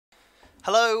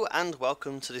Hello and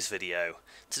welcome to this video.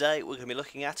 Today we're going to be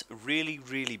looking at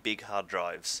really big hard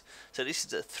drives. So this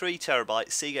is a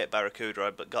 3TB Seagate Barracuda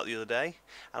I got the other day,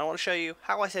 and I want to show you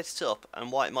how I set it up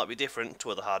and why it might be different to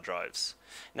other hard drives.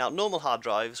 Now, normal hard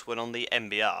drives when on the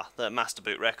MBR, the master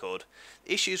boot record,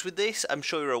 issues with this, I'm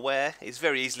sure you're aware, is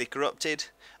very easily corrupted,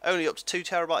 only up to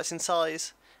 2TB in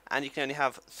size, and you can only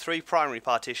have 3 primary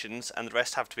partitions and the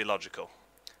rest have to be logical.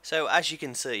 So as you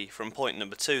can see from point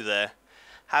number 2 there,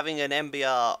 having an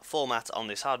MBR format on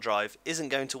this hard drive isn't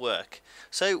going to work,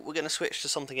 so we're going to switch to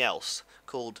something else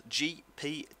called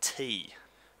GPT.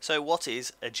 So what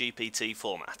is a GPT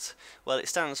format? Well, it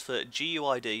stands for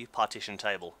GUID Partition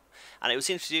Table, and it was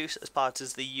introduced as part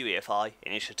of the UEFI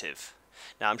initiative.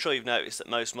 Now, I'm sure you've noticed that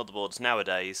most motherboards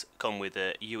nowadays come with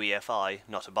a UEFI,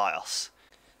 not a BIOS,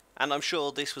 and I'm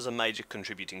sure this was a major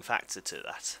contributing factor to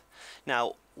that.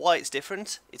 Now, why it's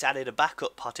different: it's added a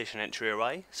backup partition entry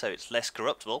array, so it's less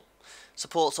corruptible,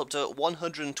 supports up to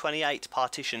 128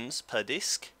 partitions per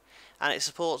disk, and it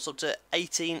supports up to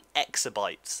 18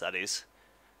 exabytes, that is.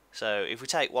 So if we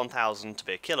take 1000 to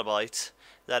be a kilobyte,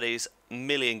 that is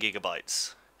million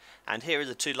gigabytes. And here are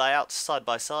the two layouts side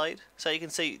by side, so you can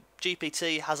see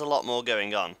GPT has a lot more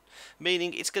going on,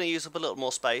 meaning it's going to use up a little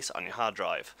more space on your hard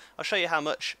drive. I'll show you how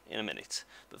much in a minute.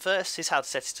 But first is how to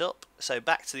set it up. So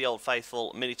back to the old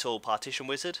faithful Minitool partition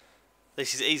wizard.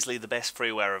 This is easily the best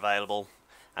freeware available,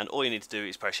 and all you need to do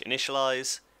is press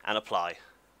initialize and apply.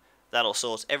 That'll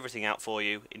sort everything out for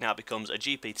you. It now becomes a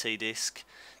GPT disk,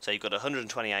 so you've got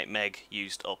 128 meg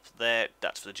used up there,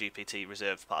 that's for the GPT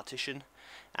reserved partition,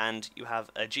 and you have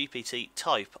a GPT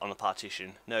type on the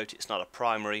partition. Note it's not a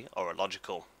primary or a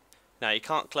logical. Now, you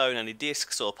can't clone any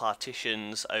disks or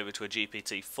partitions over to a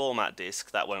GPT format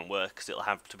disk. That won't work because it'll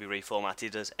have to be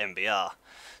reformatted as MBR.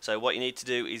 So what you need to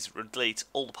do is delete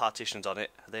all the partitions on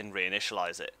it, then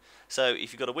reinitialize it. So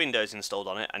if you've got a Windows installed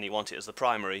on it and you want it as the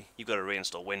primary, you've got to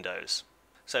reinstall Windows.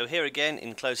 So here again,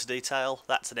 in closer detail,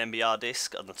 that's an MBR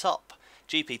disk on the top,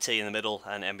 GPT in the middle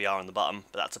and MBR on the bottom,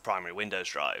 but that's a primary Windows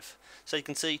drive. So you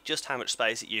can see just how much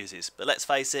space it uses. But let's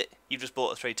face it, you've just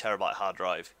bought a 3TB hard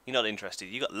drive. You're not interested,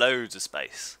 you've got loads of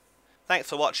space. Thanks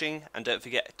for watching, and don't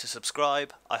forget to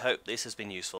subscribe. I hope this has been useful.